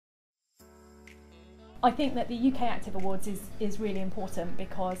I think that the Ukactive Awards is really important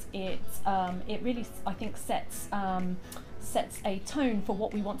because it really, I think, sets a tone for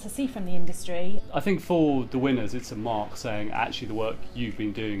what we want to see from the industry. I think for the winners it's a mark saying actually the work you've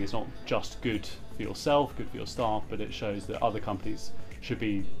been doing is not just good for yourself, good for your staff, but it shows that other companies should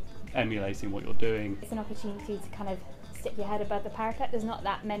be emulating what you're doing. It's an opportunity to kind of stick your head above the parapet. There's not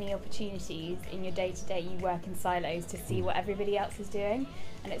that many opportunities in your day-to-day. You work in silos to see what everybody else is doing,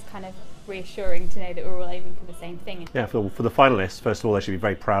 and it's kind of reassuring to know that we're all aiming for the same thing. Yeah, for the finalists, first of all, they should be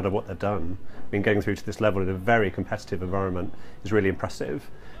very proud of what they've done. I mean, going through to this level in a very competitive environment is really impressive.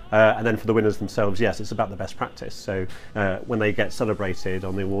 And then for the winners themselves, yes, it's about the best practice. So when they get celebrated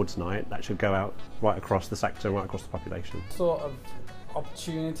on the awards night, that should go out right across the sector, right across the population. Sort of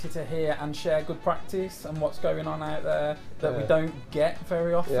opportunity to hear and share good practice and what's going on out there that we don't get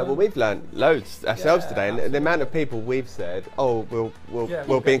very often. Yeah, well, we've learned loads ourselves today, and the amount of people we've said, "Oh,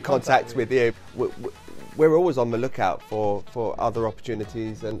 we'll be in contact with you." We're always on the lookout for other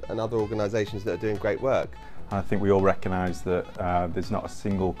opportunities and other organisations that are doing great work. I think we all recognise that there's not a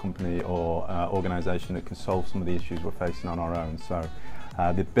single company or organisation that can solve some of the issues we're facing on our own. So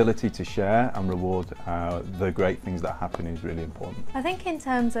the ability to share and reward the great things that happen is really important. I think in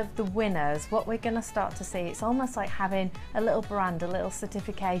terms of the winners, what we're going to start to see, it's almost like having a little brand, a little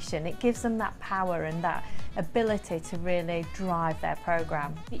certification. It gives them that power and that ability to really drive their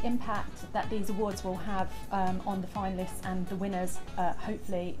programme. The impact that these awards will have on the finalists and the winners,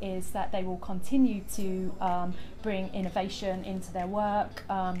 hopefully, is that they will continue to bring innovation into their work,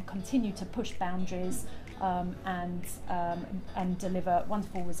 continue to push boundaries, and deliver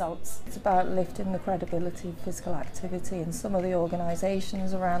wonderful results. It's about lifting the credibility of physical activity in some of the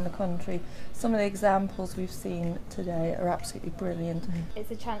organisations around the country. Some of the examples we've seen today are absolutely brilliant.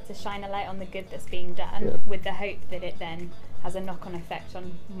 It's a chance to shine a light on the good that's being done, with the hope that it then has a knock-on effect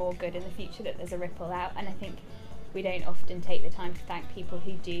on more good in the future, that there's a ripple out. And I think we don't often take the time to thank people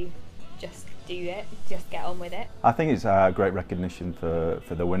who just get on with it. I think it's a great recognition for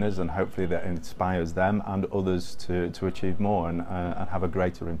the winners, and hopefully that inspires them and others to achieve more and have a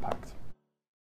greater impact.